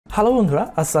Hello বন্ধুরা,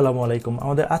 আসসালামু আলাইকুম।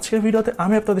 আমাদের আজকের ভিডিওতে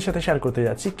আমি আপনাদের সাথে শেয়ার করতে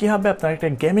যাচ্ছি কীভাবে আপনারা একটা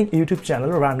গেমিং ইউটিউব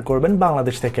চ্যানেল রান করবেন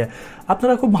বাংলাদেশ থেকে।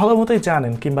 আপনারা খুব ভালো মতোই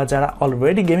জানেন, কিংবা যারা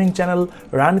অলরেডি গেমিং চ্যানেল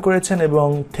রান করেছেন এবং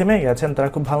থেমে গেছেন তারা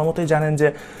খুব ভালো মতোই জানেন যে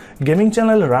গেমিং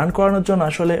চ্যানেল রান করানোর জন্য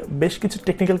আসলে বেশ কিছু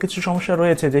টেকনিক্যাল সমস্যা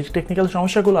রয়েছে। যে টেকনিক্যাল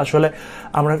সমস্যাগুলো আসলে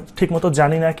আমরা ঠিকমতো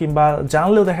জানি না, কিংবা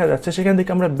জানলেও দেখা যাচ্ছে সেখান থেকে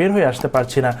আমরা বের হয়ে আসতে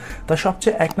পারছি না। তার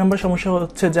সবচেয়ে এক নম্বর সমস্যা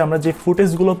হচ্ছে যে আমরা যে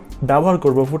ফুটেজগুলো ব্যবহার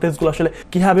করব, ফুটেজগুলো আসলে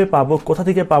কীভাবে পাবো, কোথা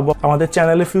থেকে পাবো, আমাদের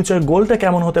চ্যানেলের ফিউচার গোলটা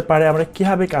কেমন হতে পারে, আমরা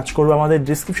কীভাবে কাজ করবো, আমাদের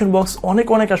ডিসক্রিপশন বক্স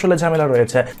অনেক আসলে ঝামেলা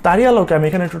রয়েছে। তারই আলোকে আমি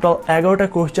এখানে টোটাল 11টা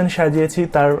কোয়েশ্চেন সাজিয়েছি।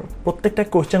 তার প্রত্যেকটা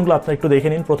কোয়েশ্চেনগুলো আপনারা একটু দেখে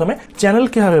নিন। প্রথমে চ্যানেল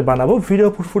কীভাবে বানাবো, ভিডিও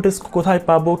ফুটেজ কোথায়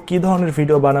পাবো, কী ধরনের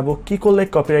ভিডিও বানাবো, কী করলে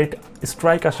কপিরাইট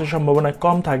স্ট্রাইক আসার সম্ভাবনা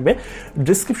কম থাকবে,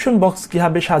 ডিসক্রিপশন বক্স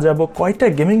কীভাবে সাজাবো, কয়টা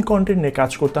গেমিং কন্টেন্ট নিয়ে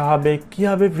কাজ করতে হবে,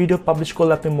 কীভাবে ভিডিও পাবলিশ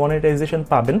করলে আপনি মনিটাইজেশন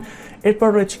পাবেন, এরপর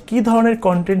রয়েছে কী ধরনের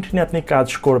কন্টেন্ট নিয়ে আপনি কাজ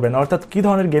করবেন, অর্থাৎ কী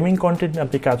ধরনের গেমিং কন্টেন্ট নিয়ে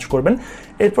আপনি কাজ করবেন,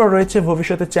 এরপর রয়েছে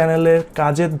ভবিষ্যতে চ্যানেলের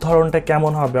কাজের ধরনটা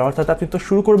কেমন হবে, অর্থাৎ আপনি তো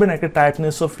শুরু করবেন একটা টাইপ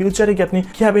নিয়ে, সো ফিউচারে কি আপনি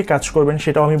কীভাবে কাজ করবেন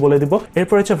সেটাও আমি বলে দিব।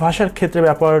 এরপর রয়েছে ভাষার ক্ষেত্রে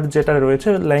ব্যাপার যেটা রয়েছে,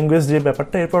 ল্যাঙ্গুয়েজ যে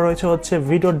ব্যাপারটা। এরপর রয়েছে হচ্ছে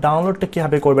ভিডিও ডাউনলোডটা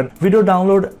কীভাবে করবেন। ভিডিও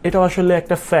ডাউনলোড এটাও আসলে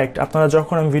একটা ফ্যাক্ট। আপনারা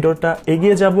যখন আমি ভিডিওটা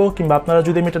এগিয়ে যাব, কিংবা আপনারা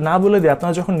যদি আমি এটা না বলে দিই,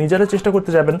 আপনারা যখন নিজেরা চেষ্টা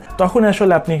করতে যাবেন তখন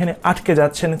আসলে আপনি এখানে আটকে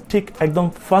যাচ্ছেন ঠিক একদম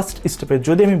ফার্স্ট স্টেপে,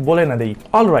 যদি আমি বলে না দিই।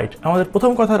 অলরাইট, আমাদের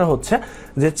প্রথম কথাটা হচ্ছে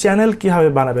যে চ্যানেল কিভাবে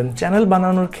বানাবেন। চ্যানেল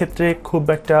বানানোর ক্ষেত্রে খুব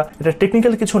একটা এটা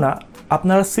টেকনিক্যাল কিছু না।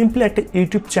 আপনারা সিম্পলি একটা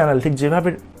ইউটিউব চ্যানেল ঠিক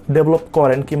যেভাবে ডেভেলপ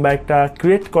করেন কিংবা একটা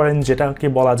ক্রিয়েট করেন যেটাকে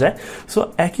বলা যায়, সো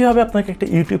একইভাবে আপনাকে একটা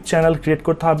ইউটিউব চ্যানেল ক্রিয়েট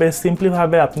করতে হবে।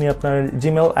 সিম্পলিভাবে আপনি আপনার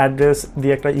জিমেল অ্যাড্রেস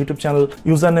দিয়ে একটা ইউটিউব চ্যানেল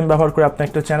ইউজার নেম ব্যবহার করে আপনি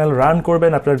একটা চ্যানেল রান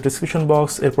করবেন। আপনার ডিসক্রিপশন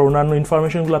বক্স, এরপর অন্যান্য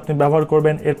ইনফরমেশনগুলো আপনি ব্যবহার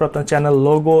করবেন। এরপর আপনার চ্যানেল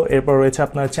লোগো, এরপর রয়েছে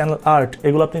আপনার চ্যানেল আর্ট,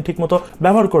 এগুলো আপনি ঠিকমতো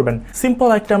ব্যবহার করবেন। সিম্পল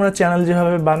একটা আমরা চ্যানেল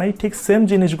যেভাবে বানাই ঠিক সেম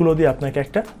জিনিসগুলো দিয়ে আপনাকে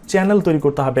একটা চ্যানেল তৈরি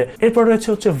করতে হবে। এরপর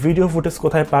রয়েছে ভিডিও ফুটেজ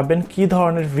কোথায় পাবেন, কি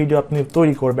ধরনের ভিডিও আপনি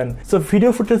তৈরি করবেন। সো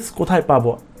ভিডিও ফুটেজ কোথায়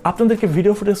পাবো, আপনাদেরকে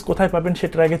ভিডিও ফুটেজ কোথায় পাবেন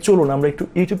সেটার আগে চলুন আমরা একটু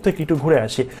ইউটিউব থেকে একটু ঘুরে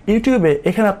আসি। ইউটিউবে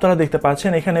এখানে আপনারা দেখতে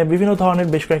পাচ্ছেন এখানে বিভিন্ন ধরনের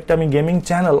বেশ কয়েকটা আমি গেমিং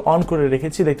চ্যানেল অন করে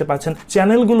রেখেছি, দেখতে পাচ্ছেন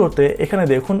চ্যানেলগুলোতে। এখানে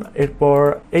দেখুন, এরপর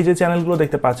এই যে চ্যানেলগুলো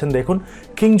দেখতে পাচ্ছেন, দেখুন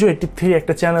কিংজো83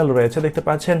 একটা চ্যানেল রয়েছে, দেখতে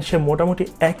পাচ্ছেন সে মোটামুটি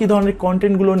একই ধরনের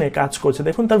কন্টেন্টগুলো নিয়ে কাজ করছে।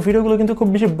 দেখুন তার ভিডিওগুলো কিন্তু খুব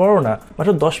বেশি বড় না,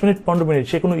 মাত্র 10 মিনিট 15 মিনিট।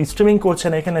 সে কোনো স্ট্রিমিং করছে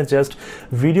না, এখানে জাস্ট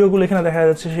ভিডিওগুলো এখানে দেখা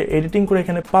যাচ্ছে সে এডিটিং করে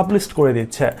এখানে পাবলিশ করে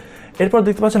দিচ্ছে। এরপর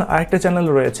দেখতে পাচ্ছেন আরেকটা চ্যানেল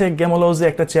রয়েছে গেমোলজি,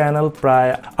 একটা চ্যানেল প্রায়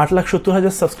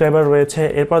 8,70,000 সাবস্ক্রাইবার রয়েছে।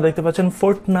 এরপর দেখতে পাচ্ছেন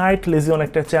ফোর্টনাইট লিজিয়ন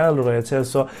একটা চ্যানেল রয়েছে।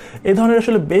 সো এই ধরনের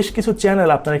আসলে বেশ কিছু চ্যানেল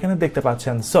আপনারা এখানে দেখতে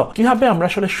পাচ্ছেন। সো কিভাবে আমরা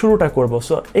আসলে শুরুটা করব,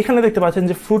 সো এখানে দেখতে পাচ্ছেন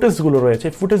যে ফুটেজগুলো রয়েছে,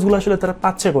 ফুটেজগুলো আসলে তারা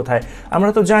পাচ্ছে কোথায়। আমরা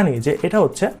তো জানি যে এটা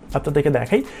হচ্ছে, আপনাদেরকে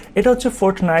দেখাই, এটা হচ্ছে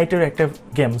ফোর্টনাইটের একটা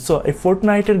গেম। সো এই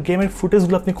ফোর্টনাইটের গেমের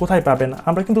ফুটেজগুলো আপনি কোথায় পাবেন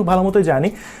আমরা কিন্তু ভালো মতোই জানি,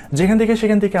 যেখান থেকে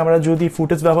সেখান থেকে আমরা যদি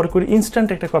ফুটেজ ব্যবহার করি ইনস্ট্যান্ট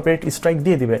একটা কপিরাইট স্ট্রাইক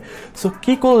দিয়ে দিবে। সো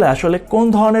কি করলে আসলে কোন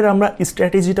ধরনের আমরা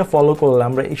স্ট্র্যাটেজিটা ফলো করলে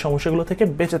আমরা এই সমস্যাগুলো থেকে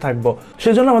বেঁচে থাকবো,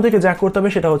 সেজন্য আমাদেরকে যা করতে হবে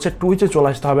সেটা হচ্ছে টুইচে চলে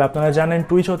আসতে হবে। আপনারা জানেন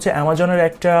টুইচ হচ্ছে অ্যামাজনের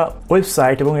একটা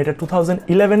ওয়েবসাইট, এবং এটা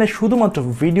 2011-এ শুধুমাত্র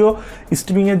ভিডিও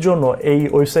স্ট্রিমিংয়ের জন্য এই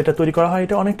ওয়েবসাইটটা তৈরি করা হয়।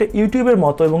 এটা অনেকটা ইউটিউবের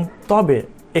মতো, এবং তবে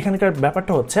এখানকার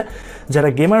ব্যাপারটা হচ্ছে যারা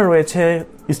গেমার রয়েছে,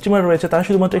 স্ট্রিমার রয়েছে, তারা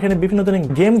শুধুমাত্র এখানে বিভিন্ন ধরনের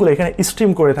গেমগুলো এখানে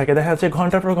স্ট্রিম করে থাকে। দেখা যাচ্ছে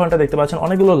ঘন্টার পর ঘন্টা দেখতে পাচ্ছেন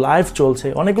অনেকগুলো লাইভ চলছে,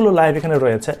 অনেকগুলো লাইভ এখানে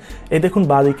রয়েছে। এই দেখুন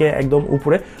বাঁদিকে একদম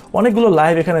উপরে অনেকগুলো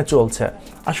লাইভ এখানে চলছে।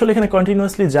 আসলে এখানে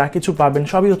কন্টিনিউয়াসলি যা কিছু পাবেন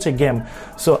সবই হচ্ছে গেম।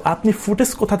 সো আপনি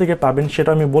ফুটেজ কোথা থেকে পাবেন সেটা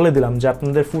আমি বলে দিলাম, যে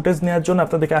আপনাদের ফুটেজ নেওয়ার জন্য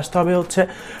আপনাদেরকে আসতে হবে হচ্ছে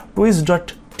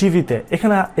twitch.tv-তে।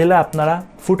 এখানে এলে আপনারা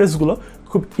ফুটেজগুলো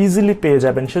খুব ইজিলি পেয়ে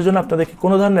যাবেন। সেজন্য আপনাদেরকে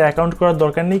কোনো ধরনের অ্যাকাউন্ট করার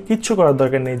দরকার নেই, কিচ্ছু করার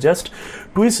দরকার নেই। জাস্ট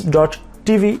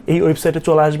twitch.tv এই ওয়েবসাইটে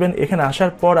চলে আসবেন। এখানে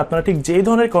আসার পর আপনারা ঠিক যেই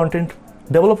ধরনের কন্টেন্ট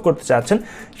ডেভেলপ করতে চাচ্ছেন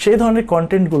সেই ধরনের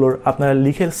কন্টেন্টগুলোর আপনারা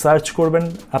লিখে সার্চ করবেন,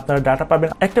 আপনারা ডাটা পাবেন।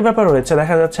 একটা ব্যাপার রয়েছে,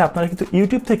 দেখা যাচ্ছে আপনারা কিন্তু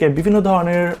ইউটিউব থেকে বিভিন্ন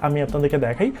ধরনের, আমি আপনাদেরকে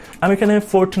দেখাই, আমি এখানে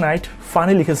ফোর্টনাইট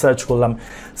ফানি লিখে সার্চ করলাম।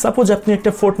 সাপোজ আপনি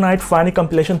একটা ফোর্টনাইট ফানি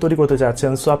কম্পিলেশন তৈরি করতে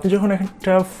চাচ্ছেন। সো আপনি যখন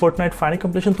একটা ফোর্টনাইট ফানি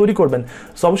কম্পিলেশন তৈরি করবেন,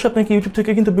 সো অবশ্যই আপনাকে ইউটিউব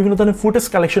থেকে কিন্তু বিভিন্ন ধরনের ফুটেজ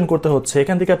কালেকশন করতে হচ্ছে।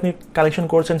 এখান থেকে আপনি কালেকশন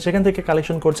করছেন, সেখান থেকে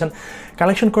কালেকশন করছেন,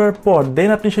 কালেকশন করার পর দেন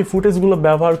আপনি সেই ফুটেজগুলো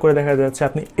ব্যবহার করে দেখা যাচ্ছে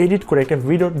আপনি এডিট করে একটা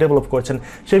ভিডিও ডেভেলপ করছেন।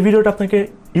 সেই ভিডিওটা আপনাকে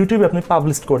ইউটিউবে আপনি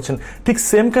পাবলিশ করছেন। ঠিক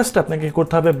সেম কাজটা আপনাকে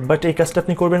করতে হবে, বাট এই কাজটা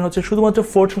আপনি করবেন হচ্ছে শুধুমাত্র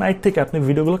ফোর্টনাইট থেকে আপনি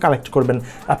ভিডিওগুলো কালেক্ট করবেন।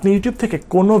 আপনি ইউটিউব থেকে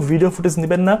কোনো ভিডিও ফুটেজ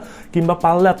নেবেন না, কিংবা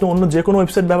পারলে আপনি অন্য যে কোনো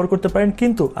ওয়েবসাইট ব্যবহার করতে পারেন,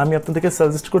 কিন্তু আমি আপনাদেরকে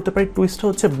সাজেস্ট করতে পারি টুইচটা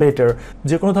হচ্ছে বেটার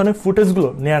যে কোনো ধরনের ফুটেজগুলো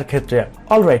নেওয়ার ক্ষেত্রে।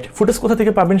 অলরাইট, ফুটেজ কোথা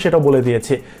থেকে পাবেন সেটা বলে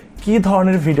দিয়েছি। কি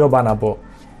ধরনের ভিডিও বানাবো,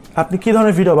 আপনি কী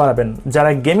ধরনের ভিডিও বানাবেন, যারা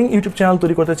গেমিং ইউটিউব চ্যানেল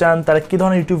তৈরি করতে চান তারা কী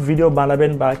ধরনের ইউটিউব ভিডিও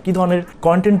বানাবেন বা কী ধরনের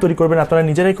কন্টেন্ট তৈরি করবেন আপনারা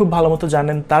নিজেরাই খুব ভালো মতো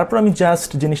জানেন। তারপর আমি জাস্ট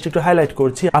জিনিসটা একটু হাইলাইট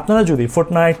করছি। আপনারা যদি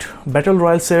ফোর্টনাইট ব্যাটল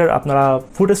রয়্যালসের আপনারা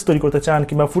ফুটেজ তৈরি করতে চান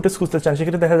কিংবা ফুটেজ খুঁজতে চান,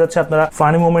 সেক্ষেত্রে দেখা যাচ্ছে আপনারা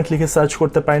ফানি মোমেন্ট লিখে সার্চ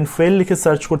করতে পারেন, ফেল লিখে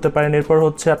সার্চ করতে পারেন। এরপর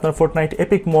হচ্ছে আপনার fortnight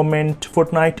epic moment,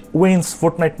 fortnight wins,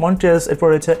 fortnight montage, এরপর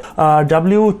রয়েছে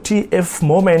WTF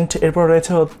মোমেন্ট, এরপর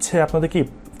রয়েছে হচ্ছে আপনাদের কি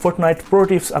ফোর্টনাইট প্রো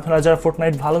টিপস। আপনারা যারা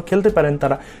ফোর্টনাইট ভালো খেলতে পারেন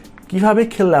তারা কীভাবে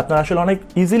খেললে আপনারা আসলে অনেক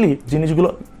ইজিলি জিনিসগুলো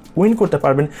উইন করতে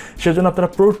পারবেন, সেজন্য আপনারা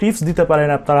প্রো টিপস দিতে পারেন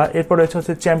আপনারা। এরপর রয়েছে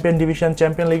হচ্ছে চ্যাম্পিয়ন ডিভিশন,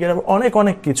 চ্যাম্পিয়ন লিগের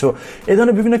অনেক কিছু। এই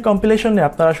ধরনের বিভিন্ন কম্পিলেশনে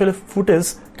আপনারা আসলে ফুটেজ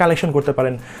কালেকশন করতে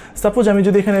পারেন। সাপোজ আমি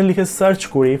যদি এখানে লিখে সার্চ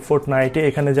করি ফোর্টনাইটে,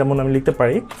 এখানে যেমন আমি লিখতে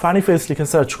পারি ফানি ফেস লিখে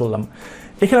সার্চ করলাম,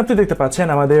 এখানে আপনি দেখতে পাচ্ছেন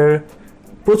আমাদের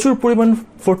প্রচুর পরিমাণ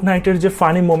ফোর্টনাইটের যে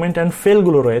ফানি মোমেন্ট অ্যান্ড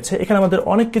ফেলগুলো রয়েছে, এখানে আমাদের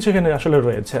অনেক কিছু এখানে আসলে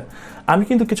রয়েছে। আমি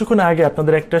কিন্তু কিছুক্ষণ আগে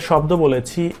আপনাদের একটা শব্দ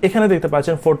বলেছি, এখানে দেখতে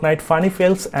পাচ্ছেন fortnight funny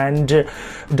fails and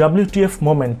WTF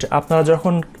moment. আপনারা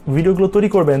যখন ভিডিওগুলো তৈরি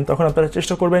করবেন তখন আপনারা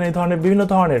চেষ্টা করবেন এই ধরনের বিভিন্ন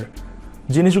ধরনের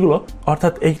জিনিসগুলো,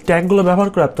 অর্থাৎ এই ট্যাগগুলো ব্যবহার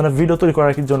করে আপনারা ভিডিও তৈরি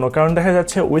করার জন্য। কারণ দেখা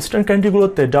যাচ্ছে western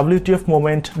কান্ট্রিগুলোতে WTF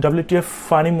moment, WTF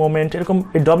funny moment, এরকম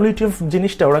এই WTF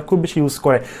জিনিসটা ওরা খুব বেশি ইউজ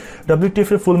করে। WTF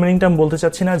এর ফুল মিনিংটা আমি বলতে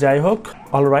চাচ্ছি না, যাই হোক,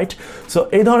 অলরাইট। সো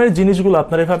এই ধরনের জিনিসগুলো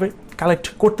আপনারা এভাবে কালেক্ট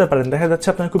করতে পারেন। দেখা যাচ্ছে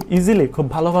আপনারা খুব ইজিলি খুব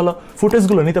ভালো ভালো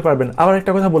ফুটেজগুলো নিতে পারবেন। আবার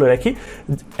একটা কথা বলে রাখি,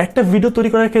 একটা ভিডিও তৈরি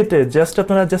করার ক্ষেত্রে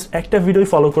আপনারা একটা ভিডিওই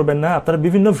ফলো করবেন না, আপনারা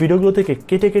বিভিন্ন ভিডিওগুলো থেকে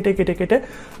কেটে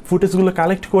ফুটেজগুলো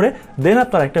কালেক্ট করে দেন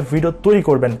আপনারা একটা ভিডিও তৈরি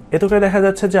করবেন। এতে করে দেখা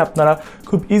যাচ্ছে যে আপনারা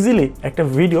খুব ইজিলি একটা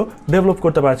ভিডিও ডেভেলপ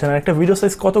করতে পারছেন। আর একটা ভিডিও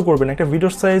সাইজ কত করবেন, একটা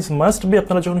ভিডিওর সাইজ মাস্ট বি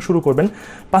আপনারা যখন শুরু করবেন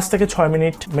 5 থেকে 6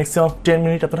 মিনিট, ম্যাক্সিমাম 10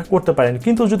 মিনিট আপনারা করতে পারেন।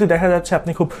 কিন্তু যদি দেখা যাচ্ছে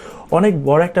আপনি খুব অনেক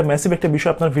বড় একটা ম্যাসিভ একটা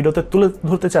বিষয় আপনার ভিডিওতে তুলে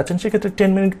ধরতে চাচ্ছেন, সেক্ষেত্রে 10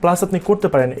 মিনিট প্লাস আপনি করতে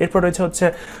পারেন। এরপর রয়েছে হচ্ছে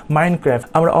মাইনক্রাফট।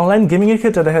 আমরা অনলাইন গেমিং এর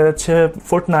ক্ষেত্রে দেখা যাচ্ছে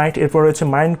ফোর্টনাইট, এরপর রয়েছে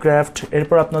মাইনক্রাফট,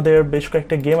 এরপর আপনাদের বেশ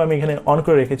কয়েকটা গেম আমি এখানে অন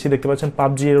করে রেখেছি, দেখতে পাচ্ছেন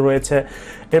পাবজি রয়েছে,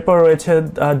 এরপর রয়েছে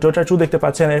ডোটা 2 দেখতে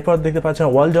পাচ্ছেন, এরপর দেখতে পাচ্ছেন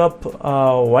ওয়ার্ল্ড অফ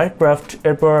ওয়ারক্রাফট,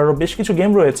 এরপর আরও বেশ কিছু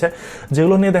গেম রয়েছে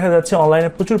যেগুলো নিয়ে দেখা যাচ্ছে অনলাইনে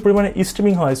প্রচুর পরিমাণে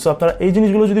স্ট্রিমিং হয়। সো আপনারা এই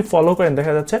জিনিসগুলো যদি ফলো করেন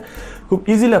দেখা যাচ্ছে খুব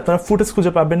ইজিলি আপনারা ফুটেজ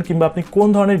খুঁজে পাবেন, কিংবা আপনি কোন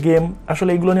ধরনের গেম, আসলে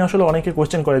এইগুলো নিয়ে আসলে অনেকে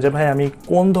কোয়েশ্চেন করে যে ভাই আমি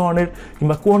কোন ধরনের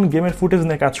কিংবা কোন গেমের ফুটেজ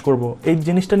নিয়ে কাজ করব, এই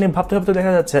জিনিসটা নিয়ে ভাবতে ভাবতে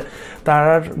দেখা যাচ্ছে তার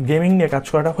আর গেমিং নিয়ে কাজ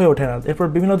করাটা হয়ে ওঠে না। এরপর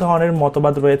বিভিন্ন ধরনের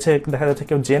মতবাদ রয়েছে, দেখা যাচ্ছে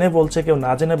কেউ জেনে বলছে, কেউ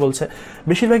না জেনে বলছে।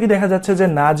 বেশিরভাগই দেখা যাচ্ছে যে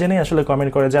না জেনেই আসলে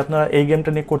কমেন্ট করে যে আপনারা এই গেমটা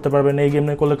নিয়ে করতে পারবেন, এই গেম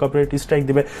নিয়ে করলে কপিরাইট স্ট্রাইক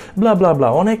দিবে, ব্লা ব্লা ব্লা,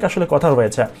 অনেক আসলে কথা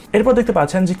রয়েছে। এরপর দেখতে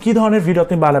পাচ্ছেন যে কি ধরনের ভিডিও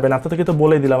আপনি বানাবেন। আপনাদেরকে তো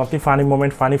বলে দিলাম আপনি ফানি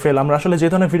মোমেন্ট, ফানি ফেল, আমরা আসলে যে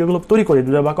ধরনের ভিডিওগুলো তৈরি করি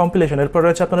বা কম্পিলেশন। এরপর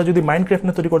রয়েছে আপনারা যদি মাইনক্রাফট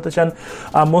নিয়ে তৈরি করতে চান,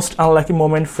 most unlucky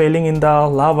moment, felling in the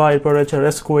lava, এরপর রয়েছে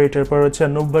রেস্কুয়েট, এরপর রয়েছে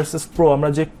নুব ভার্সেস প্রো। আমরা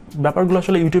যে ব্যাপারগুলো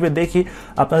আসলে ইউটিউবে দেখি,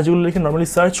 আপনারা যেগুলো লিখে নর্মালি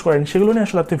সার্চ করেন, সেগুলো নিয়ে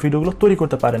আসলে আপনি ভিডিওগুলো তৈরি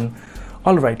করতে পারেন।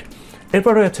 অলরাইট,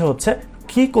 এরপর রয়েছে হচ্ছে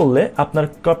কি করলে আপনার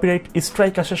কপিরাইট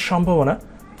স্ট্রাইক আসার সম্ভাবনা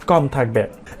কম থাকবে।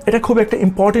 এটা খুব একটা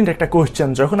ইম্পর্টেন্ট একটা কোয়েশ্চেন।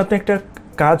 যখন আপনি একটা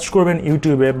কাজ করবেন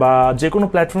ইউটিউবে বা যে কোনো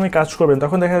প্ল্যাটফর্মে কাজ করবেন,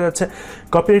 তখন দেখা যাচ্ছে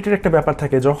কপিরাইটের একটা ব্যাপার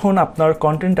থাকে। যখন আপনার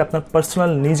কন্টেন্ট আপনার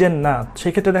পার্সোনাল নিজের না,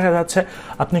 সেক্ষেত্রে দেখা যাচ্ছে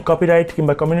আপনি কপিরাইট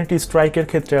কিংবা কমিউনিটি স্ট্রাইকের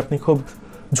ক্ষেত্রে আপনি খুব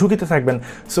ঝুঁকিতে থাকবেন।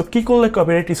 সো কী করলে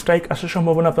কপিরাইট স্ট্রাইক আসার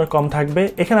সম্ভাবনা আপনার কম থাকবে,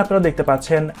 এখানে আপনারা দেখতে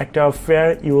পাচ্ছেন একটা ফেয়ার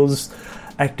ইউজ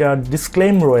একটা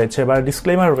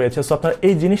ডিসক্লেমার রয়েছে। সো আপনারা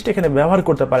এই জিনিসটা এখানে ব্যবহার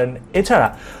করতে পারেন। এছাড়া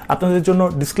আপনাদের জন্য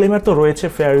ডিসক্লেমার তো রয়েছে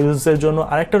ফেয়ার ইউজের জন্য,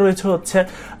 আরেকটা রয়েছে হচ্ছে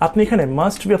আপনি এখানে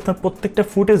মাস্ট বি আপনার প্রত্যেকটা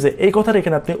ফুটেজে এই কথাটা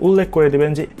এখানে আপনি উল্লেখ করে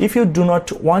দেবেন যে if you do not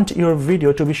want your video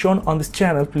two B শোন on this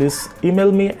channel please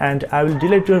email me and I will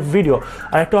delete your video.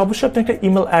 আর একটা অবশ্যই আপনি একটা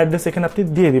ইমেল অ্যাড্রেস এখানে আপনি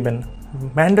দিয়ে দিবেন,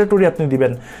 ম্যান্ডেটরি আপনি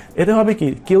দিবেন। এতে হবে কি,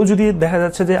 কেউ যদি দেখা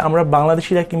যাচ্ছে যে আমরা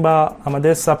বাংলাদেশিরা কিংবা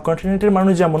আমাদের সাবকন্টিনেন্টের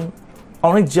মানুষ যেমন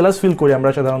অনেক জেলাস ফিল করি, আমরা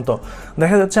সাধারণত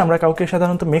দেখা যাচ্ছে আমরা কাউকে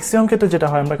সাধারণত ম্যাক্সিমাম ক্ষেত্রে যেটা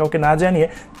হয় আমরা কাউকে না জানিয়ে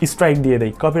স্ট্রাইক দিয়ে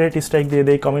দেই, কপিরাইট স্ট্রাইক দিয়ে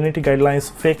দেই, কমিউনিটি গাইডলাইন্স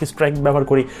ফেক স্ট্রাইক ব্যবহার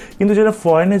করি। কিন্তু যেটা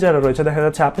ফরেনে যারা রয়েছে দেখা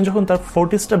যাচ্ছে আপনি যখন তার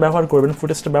ফুটেজটা ব্যবহার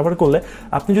করলে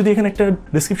আপনি যদি এখানে একটা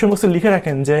ডিসক্রিপশন বক্সে লিখে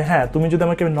রাখেন যে হ্যাঁ তুমি যদি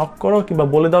আমাকে নক করো কিংবা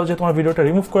বলে দাও যে তোমার ভিডিওটা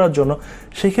রিমুভ করার জন্য,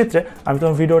 সেই ক্ষেত্রে আমি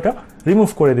তোমার ভিডিওটা রিমুভ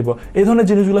করে দিব। এই ধরনের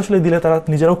জিনিসগুলো আসলে দিলে তারা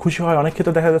নিজেরাও খুশি হয়। অনেক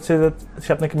ক্ষেত্রে দেখা যাচ্ছে যে সে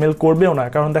আপনাকে মেল করবেও না,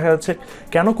 কারণ দেখা যাচ্ছে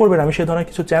কেন করবেন, আমি সেই ধরনের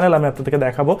কিছু চ্যানেল আমি আপনাদেরকে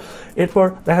দেখাবো। এরপর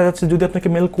দেখা যাচ্ছে যদি আপনাকে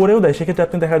মেল করেও দেয়, সেক্ষেত্রে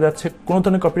আপনি দেখা যাচ্ছে কোনো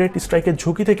ধরনের কপিরাইট স্ট্রাইকের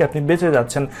ঝুঁকি থেকে আপনি বেঁচে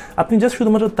যাচ্ছেন। আপনি জাস্ট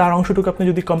শুধুমাত্র তার অংশটুকু আপনি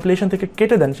যদি কম্পিলেশন থেকে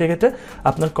কেটে দেন, সেক্ষেত্রে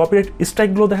আপনার কপিরাইট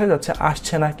স্ট্রাইকগুলো দেখা যাচ্ছে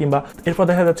আসছে না, কিংবা এরপর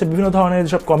দেখা যাচ্ছে বিভিন্ন ধরনের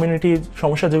যেসব কমিউনিটি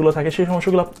সমস্যা যেগুলো থাকে সেই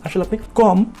সমস্যাগুলো আসলে আপনি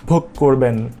কম ভোগ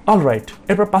করবেন। অলরাইট,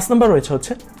 এরপর 5 নম্বর রয়েছে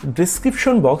হচ্ছে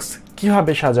ডিসক্রিপশন বক্স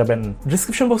কিভাবে সাজাবেন।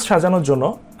 ডিসক্রিপশন বক্স সাজানোর জন্য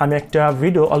আমি একটা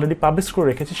ভিডিও অলরেডি পাবলিশ করে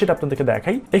রেখেছি, সেটা আপনাদেরকে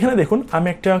দেখাই। এখানে দেখুন আমি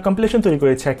একটা কম্পিলেশন তৈরি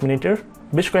করেছি 1 মিনিটের,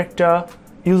 বেশ কয়েকটা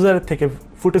ইউজারের থেকে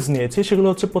ফুটেজ নিয়েছি সেগুলো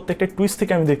হচ্ছে প্রত্যেকটা টুইস্ট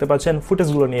থেকে আমি দেখতে পাচ্ছেন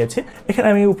ফুটেজগুলো নিয়েছি। এখানে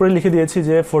আমি উপরে লিখে দিয়েছি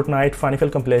যে ফোর্টনাইট ফানি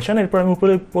ফেল কম্পিলেশন। এরপর আমি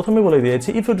উপরে প্রথমে বলে দিয়েছি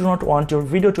if you do not want your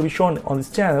video two B শোন on this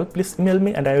channel please email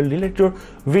me and I will delete your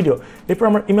video. এরপর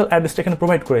আমার ইমেল অ্যাড্রেসটা এখানে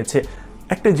প্রোভাইড করেছে।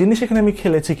 একটা জিনিস এখানে আমি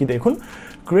খেলেছি কি দেখুন,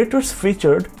 creators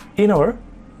featured in our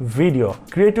video,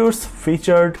 creators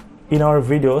featured in our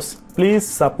videos please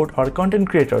support our content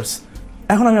creators.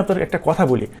 এখন আমি আপনাদের একটা কথা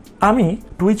বলি, আমি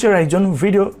টুইচের একজন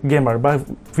ভিডিও গেমার বা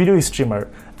ভিডিও স্ট্রিমার।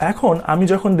 এখন আমি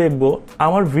যখন দেখব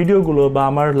আমার ভিডিওগুলো বা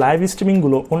আমার লাইভ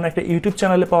স্ট্রিমিংগুলো অন্য একটা ইউটিউব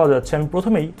চ্যানেলে পাওয়া যাচ্ছে, আমি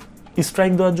প্রথমেই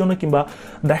স্ট্রাইক দেওয়ার জন্য কিংবা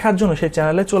দেখার জন্য সেই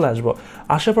চ্যানেলে চলে আসবো।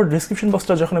 আসার পর ডিসক্রিপশন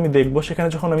বক্সটা যখন আমি দেখবো, সেখানে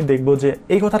যখন আমি দেখবো যে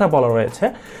এই কথাটা বলা রয়েছে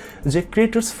যে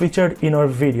creators featured in our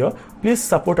video please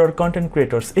support our content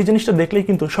creators, এই জিনিসটা দেখলেই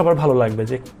কিন্তু সবার ভালো লাগবে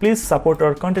যে please support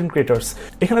our content creators.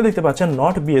 এখানে দেখতে পাচ্ছেন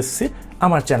নট বিএসসি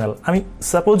আমার চ্যানেল। আমি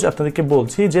সাপোজ আপনাদেরকে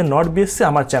বলছি যে নট বিএসসি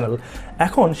আমার চ্যানেল।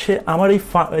 এখন সে আমার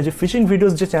এই যে ফিশিং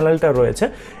ভিডিওস যে চ্যানেলটা রয়েছে,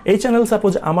 এই চ্যানেল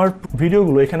সাপোজ আমার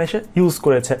ভিডিওগুলো এখানে সে ইউজ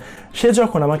করেছে। সে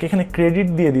যখন আমাকে এখানে ক্রেডিট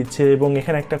দিয়ে দিচ্ছে এবং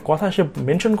এখানে একটা কথা সে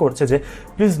মেনশন করছে যে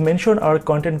please mention our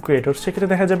content creators, সেক্ষেত্রে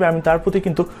দেখা যাবে আমি তার প্রতি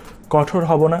কিন্তু কঠোর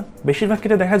হব না। বেশিরভাগ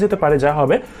ক্ষেত্রে দেখা যেতে পারে যা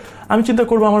হবে, আমি চিন্তা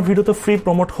করবো আমার ভিডিও তো ফ্রি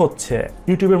প্রমোট হচ্ছে,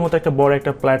 ইউটিউবের মতো একটা বড়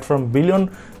একটা প্ল্যাটফর্ম, বিলিয়ন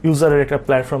ইউজারের একটা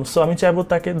প্ল্যাটফর্ম, সো আমি চাইবো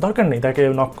তাকে দরকার নেই তাকে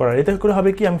নক করার। এতে করে হবে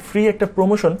কি আমি ফ্রি একটা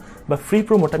প্রমোশন বা ফ্রি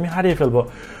প্রমোট আমি হারিয়ে ফেলবো।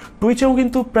 টুইচেও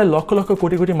কিন্তু প্রায় লক্ষ লক্ষ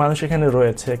কোটি কোটি মানুষ এখানে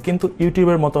রয়েছে, কিন্তু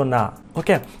ইউটিউবের মতো না।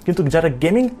 ওকে, কিন্তু যারা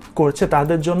গেমিং করছে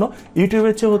তাদের জন্য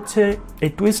ইউটিউবের চেয়ে হচ্ছে এই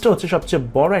টুইচটা হচ্ছে সবচেয়ে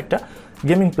বড় একটা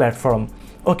গেমিং প্ল্যাটফর্ম।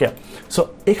 ওকে, সো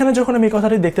এখানে যখন আমি এই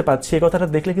কথাটি দেখতে পাচ্ছি, এই কথাটা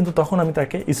দেখলে কিন্তু তখন আমি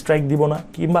তাকে স্ট্রাইক দিব না,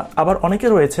 কিংবা আবার অনেকে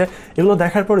রয়েছে এগুলো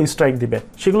দেখার পর স্ট্রাইক দিবে,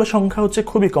 সেগুলো সংখ্যা হচ্ছে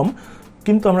খুবই কম।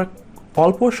 কিন্তু আমরা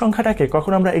অল্প সংখ্যাটাকে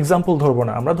কখনো আমরা এক্সাম্পল ধরবো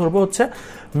না, আমরা ধরবো হচ্ছে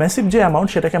ম্যাসিভ যে অ্যামাউন্ট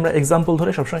সেটাকে আমরা এক্সাম্পল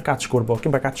ধরে সবসময় কাজ করব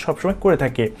কিংবা কাজ সবসময় করে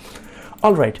থাকি।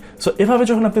 অলরাইট, সো এভাবে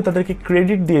যখন আপনি তাদেরকে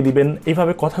ক্রেডিট দিয়ে দিবেন,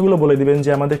 এইভাবে কথাগুলো বলে দিবেন যে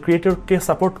আমাদের ক্রিয়েটরকে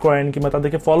সাপোর্ট করেন কিংবা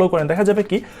তাদেরকে ফলো করেন, দেখা যাবে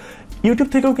কি ইউটিউব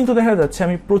থেকেও কিন্তু দেখা যাচ্ছে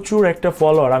আমি প্রচুর একটা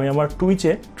ফলোয়ার আমি আমার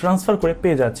টুইচে ট্রান্সফার করে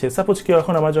পেয়ে যাচ্ছি। সাপোজ কেউ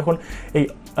এখন আমার যখন এই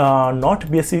নট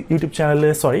বিএসসি ইউটিউব চ্যানেলে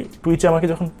টুইচে আমাকে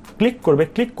যখন ক্লিক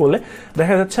করলে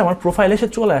দেখা যাচ্ছে আমার প্রোফাইলে এসে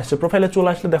চলে আসছে। প্রোফাইলে চলে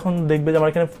আসলে দেখুন দেখবে যে আমার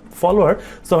এখানে ফলোয়ার,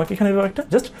 সো আমাকে এখানে একটা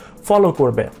জাস্ট ফলো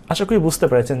করবে। আশা করি বুঝতে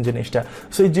পেরেছেন জিনিসটা।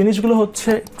 সো এই জিনিসগুলো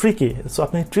হচ্ছে ট্রিকি। সো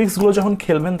আপনি ট্রিক্সগুলো যখন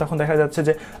খেলবেন তখন দেখা যাচ্ছে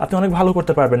যে আপনি অনেক ভালো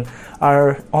করতে পারবেন। আর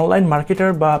অনলাইন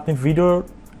মার্কেটার বা আপনি ভিডিও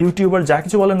ইউটিউবার যা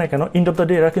কিছু বলেন না কেন, এন্ড অফ দ্য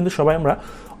ডে এরা কিন্তু সবাই আমরা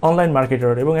অনলাইন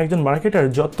মার্কেটার, এবং একজন মার্কেটার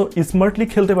যত স্মার্টলি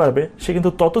খেলতে পারবে সে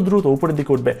কিন্তু তত দ্রুত উপরের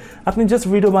দিকে উঠবে। আপনি জাস্ট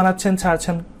ভিডিও বানাচ্ছেন,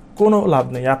 ছাড়ছেন, কোনো লাভ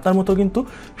নেই। আপনার মতো কিন্তু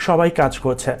সবাই কাজ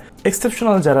করছে।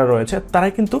 এক্সেপশনাল যারা রয়েছে তারা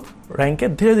কিন্তু র্যাঙ্কে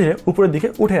ধীরে ধীরে উপরের দিকে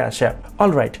উঠে আসে।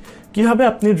 অলরাইট, কীভাবে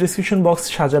আপনি ডিসক্রিপশন বক্স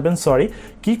সাজাবেন,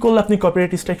 কী করলে আপনি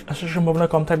কপিরাইট স্ট্রাইক আসার সম্ভাবনা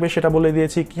কম থাকবে সেটা বলে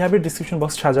দিয়েছি। কীভাবে ডিসক্রিপশন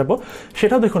বক্স সাজাবো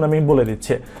সেটাও দেখুন আমি বলে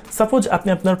দিচ্ছি। সাপোজ আপনি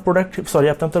আপনার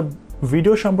আপনার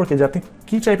ভিডিও সম্পর্কে, যে আপনি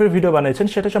কী টাইপের ভিডিও বানিয়েছেন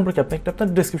সেটা সম্পর্কে আপনি একটা আপনার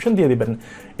ডিসক্রিপশন দিয়ে দিবেন।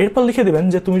 এরপর লিখে দিবেন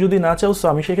যে তুমি যদি না চাও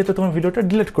আমি সেক্ষেত্রে তোমার ভিডিওটা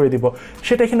ডিলিট করে দিব,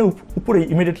 সেটা এখানে উপরে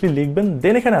ইমিডিয়েটলি লিখবেন।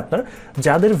 দেন এখানে আপনার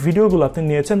যাদের ভিডিওগুলো আপনি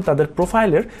নিয়েছেন তাদের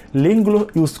প্রোফাইলের লিঙ্কগুলো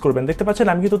ইউজ করবেন। দেখতে পাচ্ছেন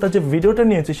আমি কিন্তু তার যে ভিডিওটা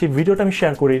নিয়েছি সেই ভিডিওটা আমি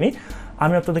শেয়ার করিনি,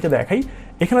 আমি আপনাদেরকে দেখাই।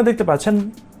 এখানে দেখতে পাচ্ছেন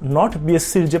নট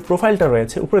বিএসসির যে প্রোফাইলটা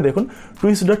রয়েছে, উপরে দেখুন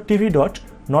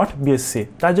twitch.tv.notbsc,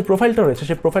 তার যে প্রোফাইলটা রয়েছে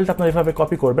সেই প্রোফাইলটা আপনার এভাবে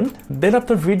কপি করবেন। দেন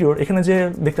আপনার ভিডিওর এখানে যে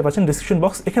দেখতে পাচ্ছেন ডিসক্রিপশন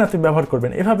বক্স, এখানে আপনি ব্যবহার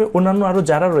করবেন। এভাবে অন্যান্য আরও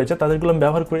যারা রয়েছে তাদেরগুলো আমি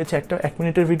ব্যবহার করেছি একটা 1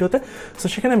 মিনিটের ভিডিওতে। সো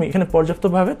সেখানে আমি এখানে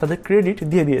পর্যাপ্তভাবে তাদের ক্রেডিট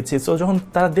দিয়ে দিয়েছি। সো যখন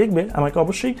তারা দেখবে আমাকে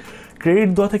অবশ্যই ক্রেডিট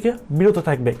দেওয়া থেকে বিরত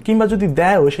থাকবে, কিংবা যদি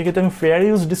দেয়ও সেক্ষেত্রে আমি ফেয়ার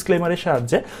ইউজ ডিসক্লেমারের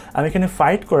সাহায্যে আমি এখানে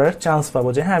ফাইট করার চান্স পাবো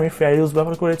যে হ্যাঁ আমি ফেয়ার ইউজ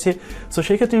ব্যবহার করেছি। সো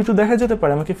সেক্ষেত্রে ইউটিউব দেখা যেতে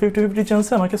পারে আমাকে 50-50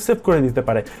 চান্সে আমাকে সেভ করে দিতে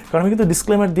পারে, কারণ আমি কিন্তু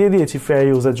ডিসক্লেমার দিয়ে দিয়েছি ফেয়ার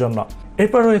ইউজের জন্য।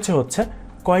 এরপর রয়েছে হচ্ছে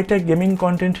কয়টা গেমিং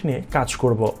কন্টেন্ট নিয়ে কাজ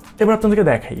করব। এবার আপনাদেরকে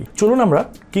দেখাই, চলুন আমরা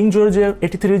কিংজোর যে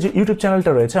 83 যে ইউটিউব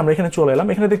চ্যানেলটা রয়েছে আমরা এখানে চলে এলাম।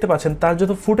 এখানে দেখতে পাচ্ছেন তার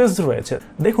যত ফুটেজ রয়েছে,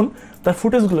 দেখুন তার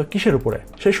ফুটেজগুলো কিসের উপরে।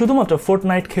 সে শুধুমাত্র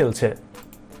ফোর্টনাইট খেলছে।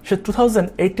 সে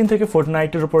 2018 থেকে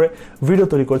ফোর্টনাইটের উপরে ভিডিও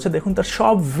তৈরি করছে। দেখুন তার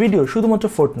সব ভিডিও শুধুমাত্র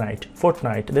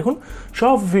ফোর্টনাইট। দেখুন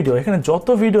সব ভিডিও, এখানে যত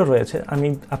ভিডিও রয়েছে আমি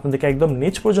আপনাদেরকে একদম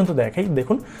নিচ পর্যন্ত দেখাই।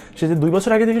 দেখুন সে যে 2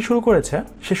 বছর আগে থেকে শুরু করেছে,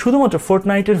 সে শুধুমাত্র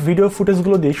ফোর্টনাইটের ভিডিও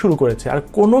ফুটেজগুলো দিয়ে শুরু করেছে, আর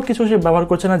কোনো কিছু সে ব্যবহার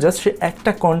করছে না, জাস্ট সে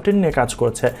একটা কন্টেন্ট নিয়ে কাজ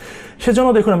করছে। সেজন্য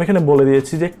দেখুন আমি এখানে বলে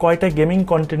দিয়েছি যে কয়টা গেমিং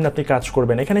কন্টেন্ট আপনি কাজ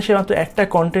করবেন। এখানে সে মাত্র একটা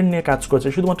কন্টেন্ট নিয়ে কাজ করছে,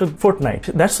 শুধুমাত্র ফোর্টনাইট।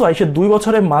 দ্যাটস ওয়াই সে 2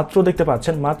 বছরে মাত্র দেখতে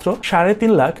পাচ্ছেন মাত্র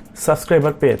 3.5 লাখ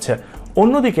সাবস্ক্রাইবার পেয়েছে।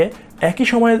 অন্যদিকে একই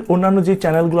সময়ে অন্যান্য যে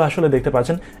চ্যানেলগুলো আসলে দেখতে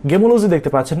পাচ্ছেন, গেমোলজি দেখতে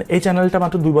পাচ্ছেন, এই চ্যানেলটা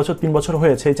মাত্র 2 বছর 3 বছর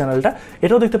হয়েছে এই চ্যানেলটা,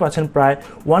 এটাও দেখতে পাচ্ছেন প্রায়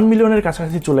 1 মিলিয়নের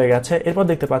কাছাকাছি চলে গেছে। এরপর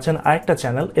দেখতে পাচ্ছেন আরেকটা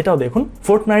চ্যানেল, এটাও দেখুন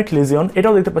ফোর্টনাইট লিজিয়ন,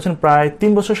 এটাও দেখতে পাচ্ছেন প্রায়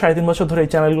 3 বছর 3.5 বছর ধরে এই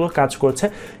চ্যানেলগুলো কাজ করছে,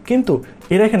 কিন্তু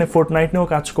এরা এখানে ফোর্টনাইট নিয়েও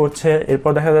কাজ করছে।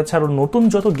 এরপর দেখা যাচ্ছে আরও নতুন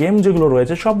যত গেম যেগুলো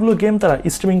রয়েছে সবগুলো গেম তারা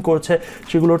স্ট্রিমিং করছে,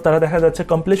 সেগুলোর তারা দেখা যাচ্ছে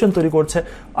কম্পিলেশন তৈরি করছে।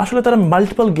 আসলে তারা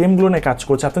মাল্টিপল গেমগুলো নিয়ে কাজ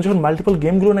করছে। আপনি যখন মাল্টিপল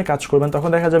গেমগুলো নিয়ে কাজ করবেন তখন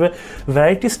দেখা যাবে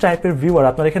ভ্যারাইটিস টাইপের ভিউয়ার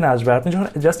আপনার এখানে আসবে। আপনি যখন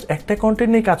জাস্ট একটা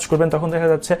কন্টেন্ট নিয়ে কাজ করবেন তখন দেখা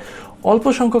যাচ্ছে অল্প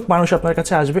সংখ্যক মানুষ আপনার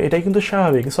কাছে আসবে, এটাই কিন্তু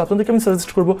স্বাভাবিক। সো আপনাদেরকে আমি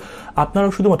সাজেস্ট করবো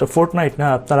আপনারাও শুধুমাত্র ফোর্টনাইট না,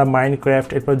 আপনারা মাইনক্রাফট,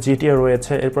 এরপর জিটিএ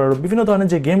রয়েছে, এরপর বিভিন্ন ধরনের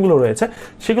যে গেমগুলো রয়েছে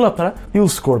সেগুলো আপনারা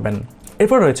ইউজ করবেন।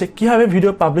 এরপর রয়েছে কীভাবে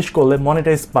ভিডিও পাবলিশ করলে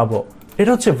মনিটাইজ পাবো।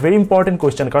 এটা হচ্ছে ভেরি ইম্পর্টেন্ট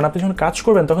কোয়েশ্চেন, কারণ আপনি যখন কাজ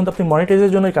করবেন তখন তো আপনি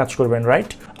মনিটাইজের জন্যই কাজ করবেন,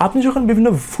 রাইট? আপনি যখন বিভিন্ন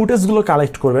ফুটেজগুলো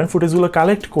কালেক্ট করবেন, ফুটেজগুলো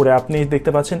কালেক্ট করে আপনি দেখতে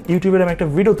পাচ্ছেন ইউটিউবের আমি একটা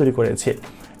ভিডিও তৈরি করেছি।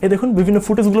 এই দেখুন বিভিন্ন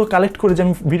ফুটেজগুলো কালেক্ট করে যে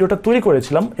আমি ভিডিওটা তৈরি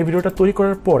করেছিলাম, এই ভিডিওটা তৈরি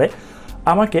করার পরে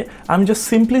আমি জাস্ট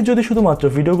সিম্পলি যদি শুধুমাত্র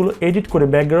ভিডিওগুলো এডিট করে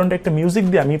ব্যাকগ্রাউন্ডে একটা মিউজিক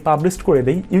দিয়ে আমি পাবলিশ করে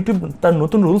দিই, ইউটিউব তার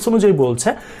নতুন রুলস অনুযায়ী বলছে,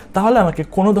 তাহলে আমাকে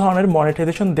কোনো ধরনের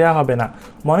মনিটাইজেশন দেওয়া হবে না।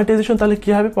 মনিটাইজেশন তাহলে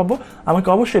কীভাবে পাবো? আমাকে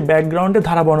অবশ্যই ব্যাকগ্রাউন্ডে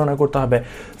ধারা বর্ণনা করতে হবে।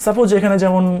 সাপোজ এখানে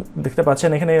যেমন দেখতে পাচ্ছেন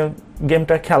এখানে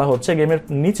গেমটা খেলা হচ্ছে, গেমের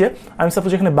নিচে আমি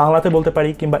সাপোজ এখানে বাংলাতে বলতে পারি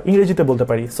কিংবা ইংরেজিতে বলতে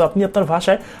পারি। সো আপনি আপনার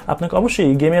ভাষায় আপনাকে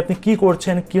অবশ্যই গেমে আপনি কী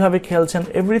করছেন, কীভাবে খেলছেন,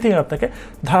 এভরিথিং আপনাকে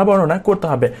ধারা বর্ণনা করতে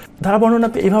হবে। ধারা বর্ণনা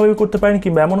আপনি এইভাবে করতে পারেন,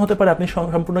 কিংবা এমন হতে পারে আপনি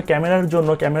সম্পূর্ণ ক্যামেরার জন্য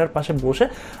ক্যামেরার পাশে বসে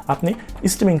আপনি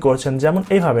স্ট্রিমিং করছেন, যেমন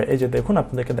এইভাবে। এই যে দেখুন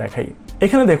আপনাদেরকে দেখাই,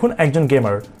 এখানে দেখুন একজন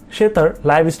গেমার, সে তার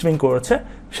লাইভ স্ট্রিমিং করছে,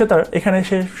 সে তার এখানে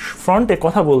সে ফ্রন্টে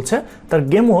কথা বলছে, তার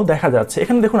গেমও দেখা যাচ্ছে।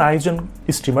 এখানে দেখুন আরেকজন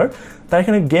স্ট্রিমার, তার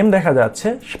এখানে গেম দেখা যাচ্ছে,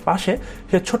 পাশে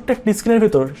সে ছোট্ট একটি স্ক্রিনের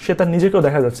ভিতর সে তার নিজেকেও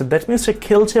দেখা যাচ্ছে। দ্যাট মিনস সে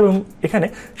খেলছে এবং এখানে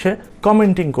সে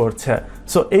কমেন্টিং করছে।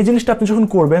 সো এই জিনিসটা আপনি যখন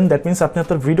করবেন, দ্যাট মিনস আপনি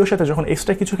আপনার ভিডিওর সাথে যখন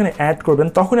এক্সট্রা কিছু এখানে অ্যাড করবেন,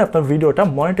 তখনই আপনার ভিডিওটা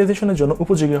মনিটাইজেশনের জন্য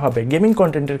উপযোগী হবে গেমিং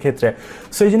কন্টেন্টের ক্ষেত্রে।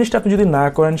 সো এই জিনিসটা আপনি যদি না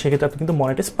করেন সেক্ষেত্রে আপনি কিন্তু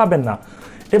মনিটাইজ পাবেন না।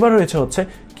 এবার রয়েছে হচ্ছে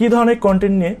কী ধরনের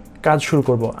কন্টেন্ট নিয়ে কাজ শুরু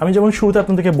করব। আমি যেমন শুরুতে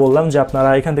আপনাদেরকে বললাম যে আপনারা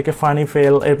এখান থেকে ফানি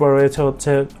ফেল, এরপর রয়েছে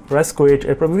হচ্ছে রেস্কুইট,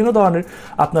 এরপর বিভিন্ন ধরনের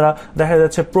আপনারা দেখা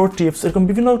যাচ্ছে প্রো টিপস, এরকম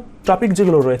বিভিন্ন টপিক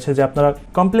যেগুলো রয়েছে যে আপনারা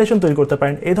কম্পিলেশন তৈরি করতে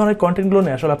পারেন, এই ধরনের কন্টেন্টগুলো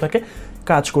নিয়ে আসলে আপনাকে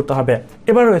কাজ করতে হবে।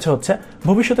 এবার রয়েছে হচ্ছে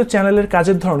ভবিষ্যতে চ্যানেলের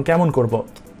কাজের ধরন কেমন করব।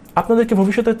 আপনাদেরকে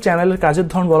ভবিষ্যতের চ্যানেলের কাজের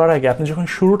ধরন বলার আগে আপনি যখন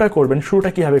শুরুটা করবেন, শুরুটা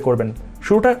কীভাবে করবেন?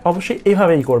 শুরুটা অবশ্যই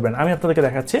এইভাবেই করবেন। আমি আপনাদেরকে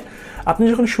দেখাচ্ছি। আপনি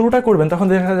যখন শুরুটা করবেন তখন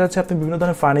দেখা যাচ্ছে আপনি বিভিন্ন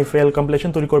ধরনের ফানি ফেল, কম্পিলেশন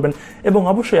তৈরি করবেন, এবং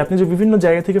অবশ্যই আপনি যে বিভিন্ন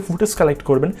জায়গা থেকে ফুটেজ কালেক্ট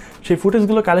করবেন, সেই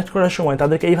ফুটেজগুলো কালেক্ট করার সময়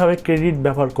তাদেরকে এইভাবে ক্রেডিট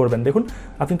ব্যবহার করবেন। দেখুন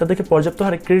আপনি তাদেরকে পর্যাপ্ত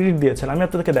হারে ক্রেডিট দিয়েছেন। আমি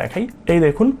আপনাদেরকে দেখাই, এই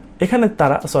দেখুন এখানে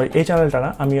তারা, এই চ্যানেলটা না,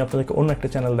 আমি আপনাদেরকে অন্য একটা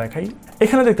চ্যানেল দেখাই।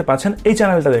 এখানে দেখতে পাচ্ছেন এই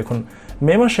চ্যানেলটা দেখুন,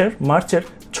 মার্চের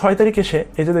 6 তারিখে সে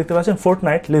এই যে দেখতে পাচ্ছেন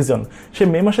ফোর্টনাইট লিজিয়ন, সে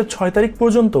মে মাসের 6 তারিখ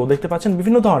পর্যন্ত দেখতে পাচ্ছেন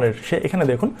বিভিন্ন ধরনের, সে এখানে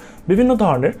দেখুন বিভিন্ন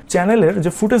ধরনের চ্যানেলের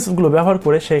যে ফুটেজগুলো ব্যবহার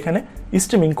করে সে এখানে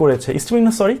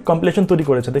কম্পিলেশন তৈরি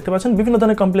করেছে। দেখতে পাচ্ছেন বিভিন্ন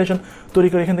ধরনের কম্পিলেশন তৈরি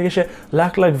করে এখান থেকে সে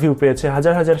লাখ লাখ ভিউ পেয়েছে,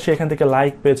 হাজার হাজার সে এখান থেকে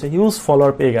লাইক পেয়েছে, হিউজ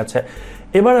ফলোয়ার পেয়ে গেছে।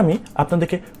 এবার আমি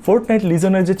আপনাদেরকে ফোর্টনাইট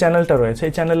লিজিয়নের যে চ্যানেলটা রয়েছে,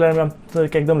 এই চ্যানেলে আমি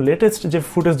আপনাদেরকে একদম লেটেস্ট যে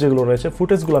ফুটেজ যেগুলো রয়েছে,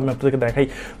 ফুটেজগুলো আমি আপনাদেরকে দেখাই।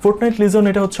 ফোর্টনাইট লিজিয়ন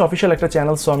এটা হচ্ছে অফিসিয়াল একটা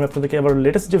চ্যানেল। সো আমি আপনাদেরকে এবার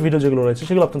লেটেস্ট যে ভিডিও যেগুলো রয়েছে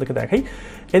সেগুলো আপনাদেরকে দেখাই।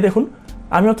 এই দেখুন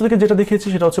আমি আপনাদেরকে যেটা দেখিয়েছি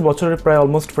সেটা হচ্ছে বছরের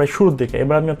অলমোস্ট প্রায় শুরুর দিকে।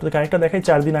 এবার আমি আপনাদেরকে আরেকটা দেখাই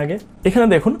 4 দিন আগে। এখানে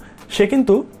দেখুন সে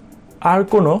কিন্তু আর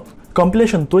কোনো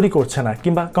কম্পিলেশন তৈরি করছে না,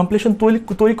 কিংবা কম্পিলেশন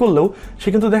তৈরি করলেও সে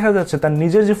কিন্তু দেখা যাচ্ছে তার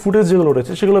নিজের যে ফুটেজ যেগুলো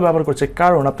রয়েছে সেগুলো ব্যবহার করছে।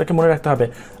 কারণ আপনাকে মনে রাখতে হবে,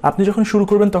 আপনি যখন শুরু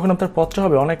করবেন তখন আপনার পথটা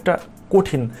হবে অনেকটা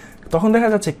কঠিন। তখন দেখা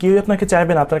যাচ্ছে কেউ আপনাকে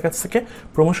চাইবে না আপনার কাছ থেকে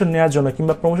প্রমোশন নেওয়ার জন্য,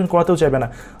 কিংবা প্রমোশন করাতেও চাইবে না।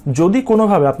 যদি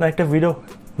কোনোভাবে আপনার একটা ভিডিও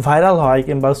ভাইরাল হয়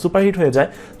কিংবা সুপারহিট হয়ে যায়,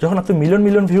 যখন আপনি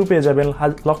মিলিয়ন ভিউ পেয়ে যাবেন,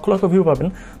 লক্ষ লক্ষ ভিউ পাবেন,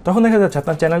 তখন দেখা যাচ্ছে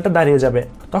আপনার চ্যানেলটা দাঁড়িয়ে যাবে।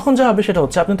 তখন যা হবে সেটা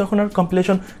হচ্ছে আপনি তখন আর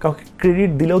কম্পিলেশন কাউকে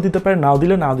ক্রেডিট দিলেও দিতে পারেন, নাও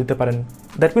দিতে পারেন।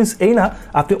 দ্যাট মিনস এই না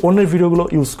আপনি অন্যের ভিডিওগুলো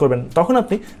ইউজ করবেন। তখন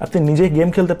আপনি নিজেই গেম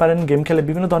খেলতে পারেন, গেম খেলে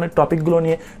বিভিন্ন ধরনের টপিকগুলো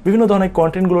নিয়ে, বিভিন্ন ধরনের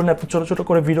কন্টেন্টগুলো নিয়ে আপনি ছোটো ছোটো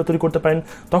করে ভিডিও তৈরি করতে পারেন।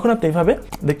 তখন আপনি এইভাবে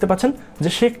দেখতে পাচ্ছেন যে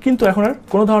সে কিন্তু এখন আর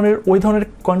কোনো ধরনের ওই ধরনের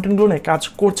কন্টেন্টগুলো নিয়ে কাজ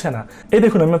করছে না। এই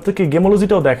দেখুন আমি আপনাকে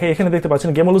গেমোলজিটাও দেখাই। এখানে দেখতে পাচ্ছেন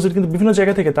গেমোলজির কিন্তু বিভিন্ন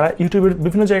জায়গা থেকে তারা ইউটিউবের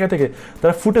বিভিন্ন জায়গা থেকে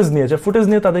তারা ফুটেজ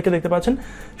নিয়ে তাদেরকে দেখতে পাচ্ছেন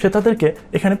সে তাদেরকে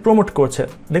এখানে প্রমোট করছে।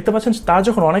 দেখতে পাচ্ছেন তার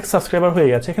যখন অনেক সাবস্ক্রাইবার হয়ে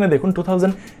গেছে, এখানে দেখুন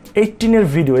 2018-এর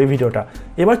ভিডিও এই ভিডিওটা।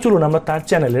 এবার চলুন আমরা তার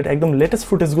চ্যানেলের একদম লেটেস্ট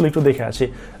ফুটেজগুলো একটু দেখে আসি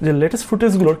যে লেটেস্ট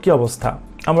ফুটেজগুলোর কী অবস্থা।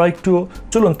 আমরা একটু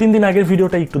চলুন 3 দিন আগের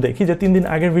ভিডিওটা একটু দেখি যে 3 দিন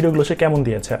আগের ভিডিওগুলো সে কেমন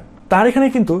দিয়েছে। তার এখানে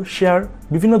কিন্তু শেয়ার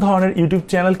বিভিন্ন ধরনের ইউটিউব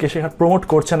চ্যানেলকে সে প্রমোট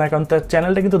করছে না, কারণ তার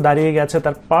চ্যানেলটা কিন্তু দাঁড়িয়ে গেছে।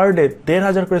 তার পার ডে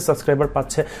 1,500 করে সাবস্ক্রাইবার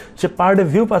পাচ্ছে, সে পার ডে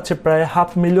ভিউ পাচ্ছে প্রায়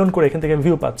 500,000 করে এখান থেকে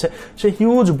ভিউ পাচ্ছে। সে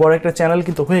হিউজ বড় একটা চ্যানেল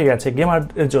কিন্তু হয়ে গেছে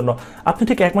গেমারদের জন্য। আপনি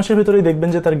ঠিক 1 মাসের ভিতরেই দেখবেন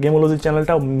যে তার গেমোলজি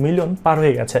চ্যানেলটাও মিলিয়ন পার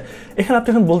হয়ে গেছে। এখানে আপনি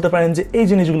এখন বলতে পারেন যে এই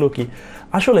জিনিসগুলো কি,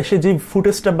 আসলে সে যেই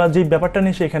ফুটেজটা বা যেই ব্যাপারটা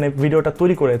নিয়ে সে এখানে ভিডিওটা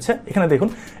তৈরি করেছে, এখানে দেখুন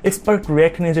এক্সপার্ট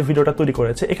রিয়্যাক্ট নিয়ে যে ভিডিওটা তৈরি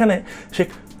করেছে, এখানে সে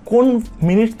কোন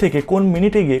মিনিট থেকে কোন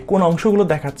মিনিটে গিয়ে কোন অংশগুলো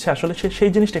দেখাচ্ছে আসলে সে সেই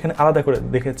জিনিসটা এখানে আলাদা করে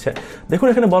দেখেছে। দেখুন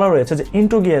এখানে বলা রয়েছে যে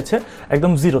ইন্ট্রো গিয়েছে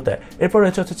একদম 0-তে, এরপর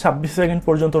রয়েছে হচ্ছে 26 সেকেন্ড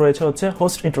পর্যন্ত রয়েছে হচ্ছে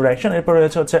হোস্ট ইন্টারাকশন, এরপর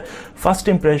রয়েছে হচ্ছে first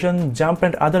impression, jump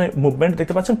and other movement.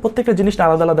 দেখতে পাচ্ছেন প্রত্যেকটা জিনিসটা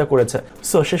আলাদা আলাদা করেছে।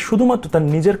 সো সে শুধুমাত্র তার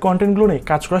নিজের কন্টেন্টগুলো নিয়ে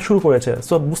কাজ করা শুরু করেছে।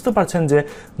 সো বুঝতে পারছেন যে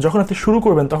যখন আপনি শুরু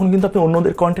করবেন তখন কিন্তু আপনি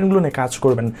অন্যদের কন্টেন্টগুলো নিয়ে কাজ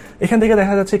করবেন। এখান থেকে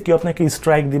দেখা যাচ্ছে কেউ আপনাকে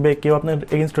স্ট্রাইক দিবে, কেউ আপনার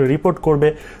এগেনস্টে রিপোর্ট করবে।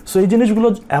 সো এই জিনিসগুলো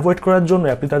অ্যাভয়েড করার জন্য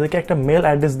আপনি তাদেরকে একটা মেল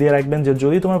অ্যাড্রেস দিয়ে রাখবেন যে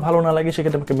যদি তোমার ভালো না লাগে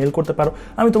সেক্ষেত্রে আমাকে মেল করতে পারো,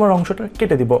 আমি তোমার অংশটা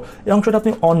কেটে দিব। এই অংশটা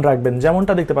আপনি অন রাখবেন,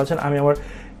 যেমনটা দেখতে পাচ্ছেন আমি আমার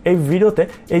এই ভিডিওতে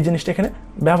এই জিনিসটা এখানে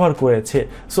ব্যবহার করেছি।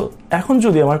 সো এখন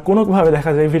যদি আমার কোনোভাবে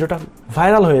দেখা যায় ভিডিওটা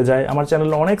ভাইরাল হয়ে যায়, আমার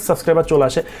চ্যানেলে অনেক সাবস্ক্রাইবার চলে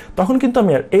আসে, তখন কিন্তু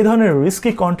আমি আর এই ধরনের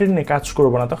রিস্কি কন্টেন্ট নিয়ে কাজ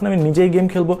করবো না। তখন আমি নিজেই গেম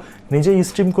খেলবো, নিজেই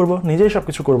স্ট্রিম করবো, নিজেই সব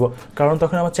কিছু করবো, কারণ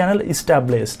তখন আমার চ্যানেল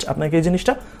ইস্টাবলিশড। আপনাকে এই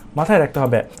জিনিসটা মাথায় রাখতে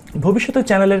হবে। ভবিষ্যতে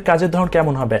চ্যানেলের কাজের ধরন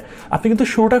কেমন হবে, আপনি কিন্তু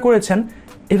শুরুটা করেছেন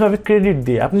এভাবে ক্রেডিট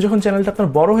দিয়ে। আপনি যখন চ্যানেলটা আপনার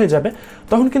বড় হয়ে যাবে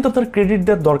তখন কিন্তু আপনার ক্রেডিট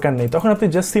দেওয়ার দরকার নেই, তখন আপনি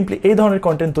জাস্ট সিম্পলি এই ধরনের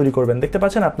কন্টেন্ট তৈরি করবেন। দেখতে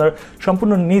পাচ্ছেন আপনার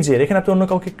সম্পূর্ণ নিজের, এখানে আপনি অন্য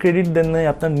কাউকে ক্রেডিট দেন নাই,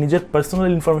 আপনার নিজের পার্সোনাল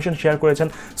ইনফরমেশন শেয়ার করেছেন।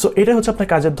 সো এটা হচ্ছে আপনার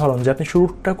কাজের ধরন, যে আপনি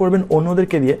শুরুটা করবেন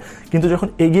অন্যদেরকে দিয়ে, কিন্তু যখন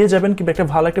এগিয়ে যাবেন কিংবা একটা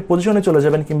ভালো একটা পজিশনে চলে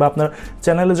যাবেন, কিংবা আপনার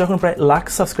চ্যানেলে যখন প্রায় লাখ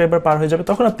সাবস্ক্রাইবার পার হয়ে যাবে,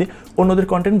 তখন আপনি অন্যদের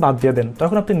কন্টেন্ট বাদ দিয়ে দেন।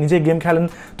 তখন আপনি নিজে গেম খেলেন,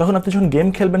 তখন আপনি যখন গেম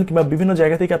খেলবেন কিংবা বিভিন্ন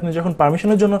জায়গা থেকে আপনি যখন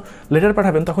পারমিশনের জন্য লেটার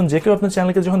পাঠাবেন, তখন যে কেউ আপনার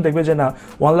চ্যানেলকে যখন দেখবে যে না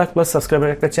 1 লাখ প্লাস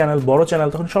সাবস্ক্রাইবার একটা চ্যানেল, বড় চ্যানেল,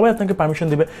 তখন সবাই আপনাকে পারমিশন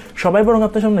দিবে। সবাই বরং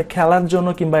আপনার সামনে খেলার জন্য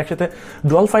কিংবা একসাথে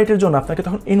ডুয়াল ফাইটের জন্য আপনাকে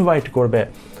তখন ইনভাইট করবে।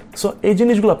 সো এই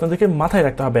জিনিসগুলো আপনাদেরকে মাথায়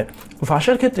রাখতে হবে।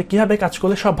 ভাষার ক্ষেত্রে কীভাবে কাজ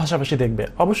করলে সব ভাষাভাষী দেখবে।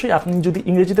 অবশ্যই আপনি যদি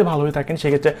ইংরেজিতে ভালো হয়ে থাকেন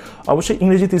সেক্ষেত্রে অবশ্যই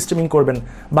ইংরেজিতে স্ট্রিমিং করবেন।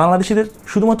 বাংলাদেশিদের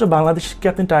শুধুমাত্র বাংলাদেশকে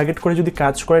আপনি টার্গেট করে যদি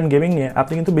কাজ করেন গেমিং নিয়ে,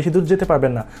 আপনি কিন্তু বেশি দূর যেতে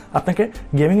পারবেন না। আপনাকে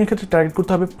গেমিংয়ের ক্ষেত্রে টার্গেট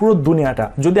করতে হবে পুরো দুনিয়াটা।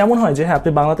 যদি এমন হয় যে হ্যাঁ আপনি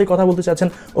বাংলাতেই কথা বলতে চাচ্ছেন,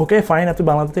 ওকে ফাইন, আপনি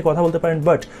বাংলাতে কথা বলতে পারেন,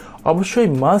 বাট অবশ্যই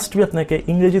মাস্ট বি আপনাকে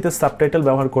ইংরেজিতে সাবটাইটেল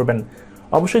ব্যবহার করবেন।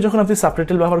 অবশ্যই যখন আপনি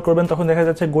সাবটাইটেল ব্যবহার করবেন তখন দেখা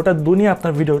যাচ্ছে গোটা দুনিয়া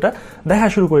আপনার ভিডিওটা দেখা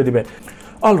শুরু করে দিবে।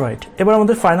 অলরাইট, এবার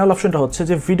আমাদের ফাইনাল অপশনটা হচ্ছে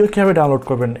যে ভিডিও কীভাবে ডাউনলোড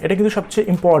করবেন। এটা কিন্তু সবচেয়ে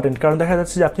ইম্পর্টেন্ট, কারণ দেখা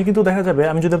যাচ্ছে যে আপনি কিন্তু দেখা যাবে,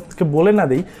 আমি যদি আপনাকে বলে না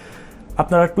দিই,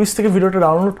 আপনারা টুইচ থেকে ভিডিওটা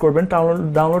ডাউনলোড করবেন,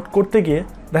 ডাউনলোড করতে গিয়ে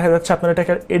দেখা যাচ্ছে আপনারা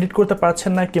এটাকে এডিট করতে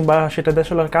পারছেন না, কিংবা সেটাতে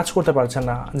আসলে কাজ করতে পারছেন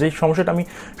না, যেই সমস্যাটা আমি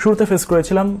শুরুতে ফেস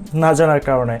করেছিলাম না জানার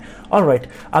কারণে। অলরাইট,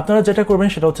 আপনারা যেটা করবেন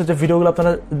সেটা হচ্ছে যে ভিডিওগুলো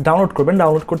আপনারা ডাউনলোড করবেন।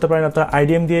 ডাউনলোড করতে পারেন আপনারা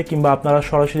IDM দিয়ে, কিংবা আপনারা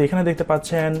সরাসরি এখানে দেখতে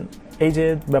পাচ্ছেন এই যে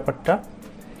ব্যাপারটা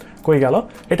কই গেল,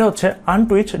 এটা হচ্ছে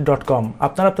untwitch.com।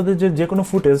 আপনারা আপনাদের যে কোনো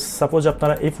ফুটেজ, সাপোজ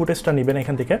আপনারা এই ফুটেজটা নেবেন,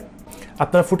 এখান থেকে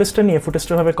আপনারা ফুটেজটা নিয়ে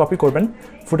ফুটেজটাভাবে কপি করবেন।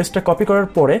 ফুটেজটা কপি করার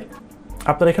পরে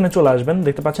আপনারা এখানে চলে আসবেন,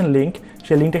 দেখতে পাচ্ছেন লিঙ্ক,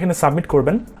 সেই লিঙ্কটা এখানে সাবমিট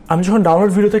করবেন। আমি যখন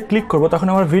ডাউনলোড ভিডিওতে ক্লিক করব তখন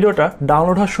আমার ভিডিওটা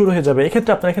ডাউনলোড হওয়া শুরু হয়ে যাবে।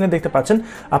 এক্ষেত্রে আপনারা এখানে দেখতে পাচ্ছেন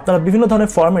আপনারা বিভিন্ন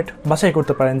ধরনের ফরম্যাট বাছাই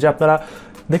করতে পারেন, যে আপনারা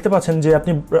দেখতে পাচ্ছেন যে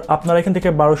আপনারা এখান থেকে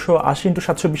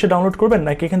 1280x720 ডাউনলোড করবেন,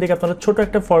 নাকি এখান থেকে আপনারা ছোটো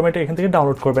একটা ফরম্যাটে এখান থেকে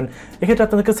ডাউনলোড করবেন। এক্ষেত্রে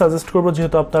আপনাদেরকে সাজেস্ট করবো,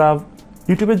 যেহেতু আপনারা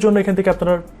ইউটিউবের জন্য এখান থেকে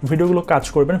আপনারা ভিডিওগুলো কাজ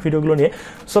করবেন, ভিডিওগুলো নিয়ে,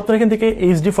 সো আপনারা এখান থেকে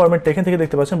HD ফরম্যাটটা এখান থেকে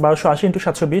দেখতে পাচ্ছেন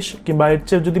 1280x720, কিংবা এর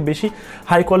চেয়ে যদি বেশি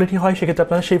হাই কোয়ালিটি হয় সেক্ষেত্রে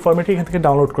আপনারা সেই ফরম্যাটে এখান থেকে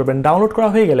ডাউনলোড করবেন। ডাউনলোড করা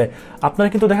হয়ে গেলে আপনারা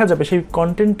কিন্তু দেখা যাবে সেই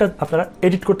কন্টেন্টটা আপনারা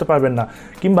এডিট করতে পারবেন না,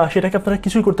 কিংবা সেটাকে আপনারা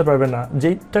কিছুই করতে পারবেন না।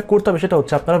 যেটা করতে হবে সেটা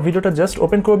হচ্ছে আপনারা ভিডিওটা জাস্ট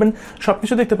ওপেন করবেন, সব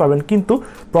কিছু দেখতে পাবেন, কিন্তু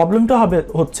প্রবলেমটা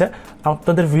হচ্ছে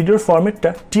আপনাদের ভিডিওর ফরম্যাটটা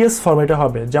TS ফরম্যাটে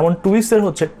হবে, যেমন টুইচের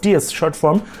হচ্ছে TS শর্ট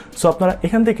ফর্ম। সো আপনারা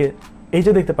এখান থেকে এই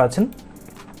যে দেখতে পাচ্ছেন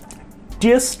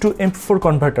TS to MP4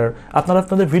 কনভার্টার, আপনারা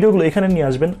আপনাদের ভিডিওগুলো এখানে নিয়ে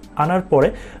আসবেন। আনার পরে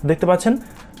দেখতে পাচ্ছেন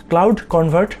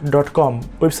cloudconvert.com,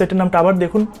 ওয়েবসাইটের নামটা আবার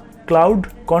দেখুন,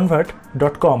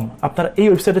 cloudconvert.com। আপনারা এই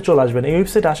ওয়েবসাইটে চলে আসবেন। এই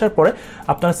ওয়েবসাইটে আসার পরে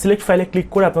আপনারা সিলেক্ট ফাইলে ক্লিক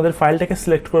করে আপনাদের ফাইলটাকে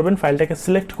সিলেক্ট করবেন। ফাইলটাকে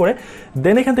সিলেক্ট করে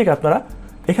দেন এখান থেকে আপনারা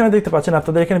এখানে দেখতে পাচ্ছেন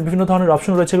আপনাদের এখানে বিভিন্ন ধরনের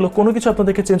অপশন রয়েছে, এগুলো কোনো কিছু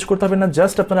আপনাদেরকে চেঞ্জ করতে হবে না,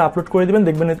 জাস্ট আপনারা আপলোড করে দেবেন,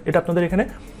 দেখবেন এটা আপনাদের এখানে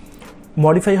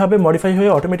মডিফাই হবে, মডিফাই হয়ে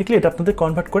অটোমেটিকলি এটা আপনাদের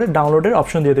কনভার্ট করে ডাউনলোডের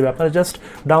অপশন দিয়ে দেবে। আপনারা জাস্ট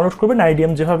ডাউনলোড করবেন,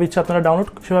 আইডিএম যেভাবে ইচ্ছা আপনারা ডাউনলোড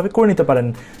সেভাবে করে নিতে পারেন।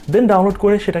 দেন ডাউনলোড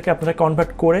করে সেটাকে আপনারা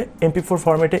কনভার্ট করে MP4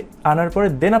 ফরম্যাটে আনার পরে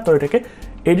দেন আপনারা এটাকে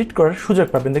এডিট করার সুযোগ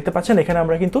পাবেন। দেখতে পাচ্ছেন এখানে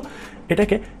আমরা কিন্তু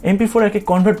এটাকে MP4 একে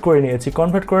কনভার্ট করে নিয়েছি।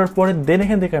 কনভার্ট করার পরে দেন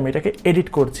এখান থেকে আমি এটাকে এডিট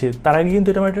করছি। তার আগে কিন্তু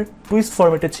এটা আমার একটা টুইস্ট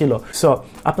ফরম্যাটে ছিল। সো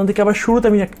আপনাদেরকে আবার শুরুতে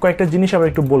আমি কয়েকটা জিনিস আবার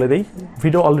একটু বলে দিই।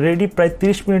 ভিডিও অলরেডি প্রায়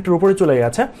 30 মিনিটের উপরে চলে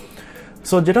গেছে।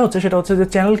 সো যেটা হচ্ছে সেটা হচ্ছে যে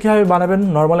চ্যানেল কীভাবে বানাবেন,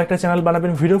 নর্মাল একটা চ্যানেল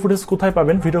বানাবেন। ভিডিও ফুটেজ কোথায়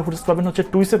পাবেন? ভিডিও ফুটেজ পাবেন হচ্ছে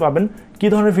টুইসে পাবেন। কী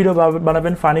ধরনের ভিডিও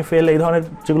বানাবেন, ফানি ফেল এই ধরনের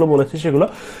যেগুলো বলেছি সেগুলো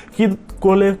কী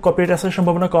করলে কপিরাইট আসার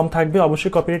সম্ভাবনা কম থাকবে।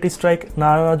 অবশ্যই কপিরাইট স্ট্রাইক না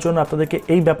আনার জন্য আপনাদেরকে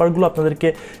এই ব্যাপারগুলো আপনাদেরকে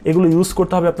এগুলো ইউজ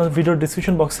করতে হবে আপনাদের ভিডিওর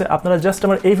ডিসক্রিপশন বক্সে। আপনারা জাস্ট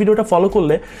আমার এই ভিডিওটা ফলো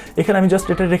করলে এখানে আমি জাস্ট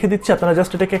এটা রেখে দিচ্ছি, আপনারা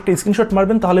জাস্ট এটাকে একটা স্ক্রিনশট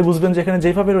মারবেন, তাহলে বুঝবেন যে এখানে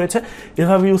যেভাবে রয়েছে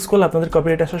এভাবে ইউজ করলে আপনাদের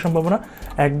কপিরাইট আসার সম্ভাবনা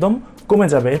একদম কমে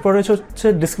যাবে। এরপর রয়েছে হচ্ছে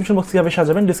ডিসক্রিপশন বক্স কীভাবে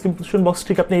সাজাবেন। ডিসক্রিপশন বক্স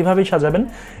ঠিক আপনি এইভাবেই সাজাবেন।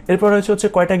 এরপর হচ্ছে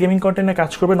কয়টা গেমিং কন্টেন্টে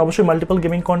কাজ করবেন, অবশ্যই মাল্টিপল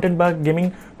গেমিং কন্টেন্ট বা গেমিং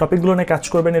টপিকগুলো নিয়ে কাজ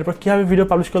করবেন। এরপর কীভাবে ভিডিও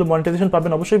পাবলিশ করলে মনিটাইজেশন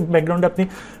পাবেন, অবশ্যই ব্যাকগ্রাউন্ডে আপনি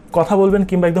কথা বলবেন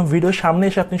কিংবা একদম ভিডিওর সামনে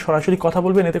এসে আপনি সরাসরি কথা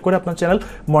বলবেন, এতে করে আপনার চ্যানেল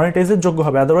মনিটাইজের যোগ্য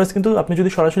হবে। আদারওয়াইজ কিন্তু আপনি যদি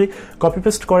সরাসরি কপি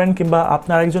পেস্ট করেন কিংবা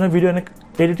আপনার আরেকজনের ভিডিও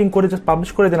এডিটিং করে জাস্ট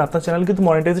পাবলিশ করে দেন, আপনার চ্যানেল কিন্তু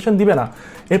মনিটাইজেশন দিবে না।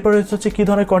 এরপর হচ্ছে কী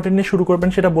ধরনের কন্টেন্ট নিয়ে শুরু করবেন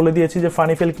সেটা বলে দিয়েছি, যে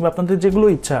ফানি ফেল কিংবা আপনাদের যেগুলো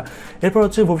ইচ্ছা। এরপর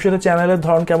হচ্ছে ভবিষ্যতে চ্যানেলের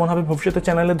ধরন কেমন হবে, ভবিষ্যতে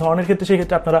চ্যানেলের ধরনের ক্ষেত্রে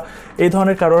সেক্ষেত্রে আপনারা এই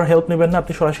ধরনের কারোর হেল্প নেবেন না,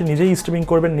 আপনি সরাসরি নিজেই স্ট্রিমিং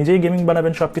করবেন, নিজেই গেমিং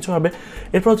বানাবেন, সব কিছু হবে।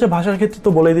 এরপর হচ্ছে ভাষার ক্ষেত্রে তো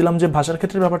বলে দিলাম যে ভাষার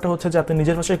ক্ষেত্রে ব্যাপারটা হচ্ছে যে আপনি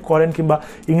নিজের ভাষায় করেন কিংবা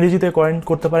ইংরেজিতে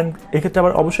করতে পারেন। এক্ষেত্রে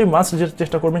আবার অবশ্যই মাস্ট যে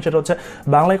চেষ্টা করবেন সেটা হচ্ছে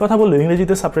বাংলায় কথা বললে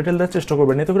ইংরেজিতে সাবটাইটেল দেওয়ার চেষ্টা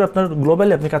করবেন, এতে করে আপনার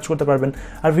গ্লোবালি আপনি কাজ করতে পারবেন।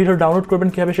 আর ভিডিও ডাউনলোড করবেন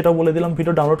কীভাবে সেটাও বলে দিলাম।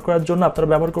 ভিডিও ডাউনলোড করার জন্য আপনারা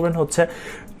ব্যবহার করবেন হচ্ছে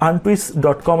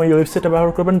untwist.com এই ওয়েবসাইটটা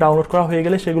ব্যবহার করবেন। ডাউনলোড করা হয়ে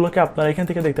গেলে সেগুলোকে আপনারা এখান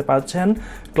থেকে দেখতে পাচ্ছেন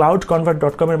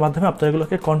cloudconvert.com এর মাধ্যমে আপনারা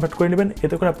এগুলোকে কনভার্ট করে নেবেন,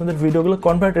 এতে করে আপনাদের ভিডিওগুলো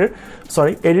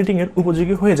এডিটিংয়ের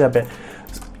উপযোগী হয়ে যাবে।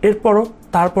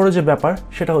 তারপরও যে ব্যাপার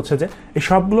সেটা হচ্ছে যে এই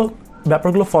সবগুলো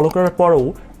ব্যাপারগুলো ফলো করার পরেও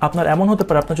আপনার এমন হতে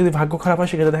পারে, আপনার যদি ভাগ্য খারাপ হয়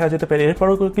সেক্ষেত্রে দেখা যেতে পারে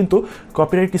এরপরেও কিন্তু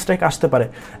কপিরাইট স্ট্রাইক আসতে পারে।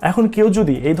 এখন কেউ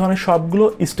যদি এই ধরনের সবগুলো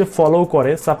স্টেপ ফলো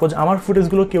করে, সাপোজ আমার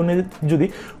ফুটেজগুলো কেউ নিয়ে যদি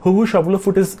হুবহু সবগুলো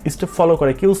ফুটেজ স্টেপ ফলো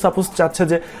করে, কেউ সাপোজ চাচ্ছে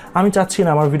যে আমি চাচ্ছি না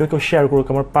আমার ভিডিও কেউ শেয়ার করুক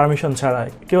আমার পারমিশন ছাড়া,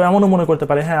 কেউ এমনও মনে করতে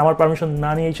পারে হ্যাঁ আমার পারমিশন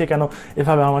না নিয়েই সে কেন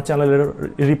এভাবে আমার চ্যানেলের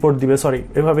রিপোর্ট দিবে,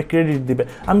 এভাবে ক্রেডিট দিবে,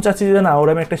 আমি চাচ্ছি যে না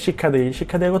ওরা আমি একটা শিক্ষা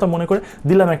দেওয়ার কথা মনে করে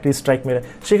দিলাম একটা স্ট্রাইক মেরে,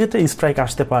 সেক্ষেত্রে স্ট্রাইক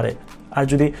আসতে পারে। আর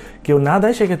যদি কেউ না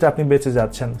দেয় সেক্ষেত্রে আপনি বেঁচে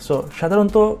যাচ্ছেন। সো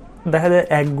সাধারণত দেখা যায়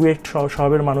একগুয়ে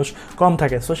স্বভাবের মানুষ কম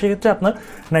থাকে। সো সেক্ষেত্রে আপনার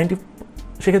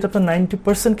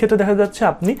 90% ক্ষেত্রে দেখা যাচ্ছে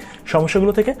আপনি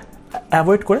সমস্যাগুলো থেকে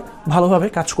অ্যাভয়েড করে ভালোভাবে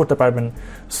কাজ করতে পারবেন।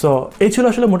 সো এই ছিল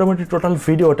আসলে মোটামুটি টোটাল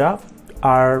ভিডিওটা।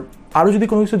 আর আরও যদি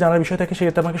কোনো কিছু জানার বিষয় থাকে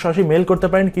সেক্ষেত্রে আমাকে সরাসরি মেল করতে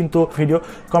পারেন, কিন্তু ভিডিও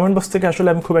কমেন্ট বক্স থেকে আসলে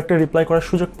আমি খুব একটা রিপ্লাই করার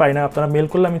সুযোগ পাই না। আপনারা মেল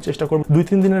করলে আমি চেষ্টা করব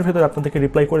 2-3 দিনের ভেতরে আপনাদেরকে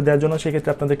রিপ্লাই করে দেওয়ার জন্য,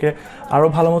 সেক্ষেত্রে আপনাদেরকে আরও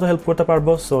ভালো মতো হেল্প করতে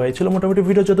পারবো। সো এই ছিল মোটামুটি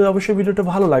ভিডিও। যদি অবশ্যই ভিডিওটা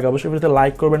ভালো লাগে অবশ্যই ভিডিওতে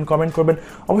লাইক করবেন, কমেন্ট করবেন,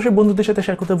 অবশ্যই বন্ধুদের সাথে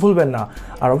শেয়ার করতে ভুলবেন না।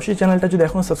 আর অবশ্যই চ্যানেলটা যদি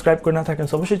এখনও সাবস্ক্রাইব করে না থাকেন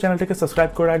অবশ্যই চ্যানেলটাকে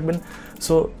সাবস্ক্রাইব করে রাখবেন।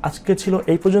 সো আজকে ছিল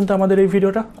এই পর্যন্ত আমাদের এই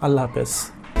ভিডিওটা। আল্লাহ হাফেজ।